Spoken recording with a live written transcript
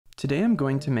Today I'm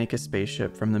going to make a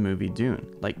spaceship from the movie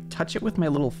Dune, like touch it with my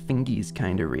little fingies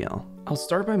kinda real. I'll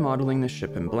start by modeling the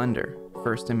ship in Blender.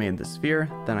 First I made the sphere,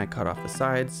 then I cut off the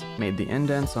sides, made the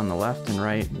indents on the left and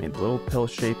right, made the little pill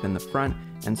shape in the front,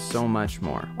 and so much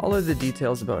more. All of the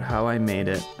details about how I made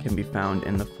it can be found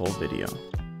in the full video.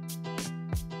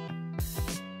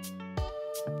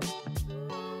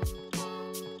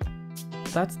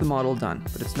 That's the model done,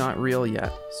 but it's not real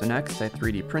yet. So next I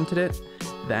 3D printed it,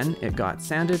 then it got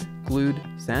sanded, glued,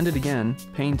 sanded again,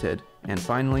 painted, and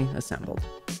finally assembled.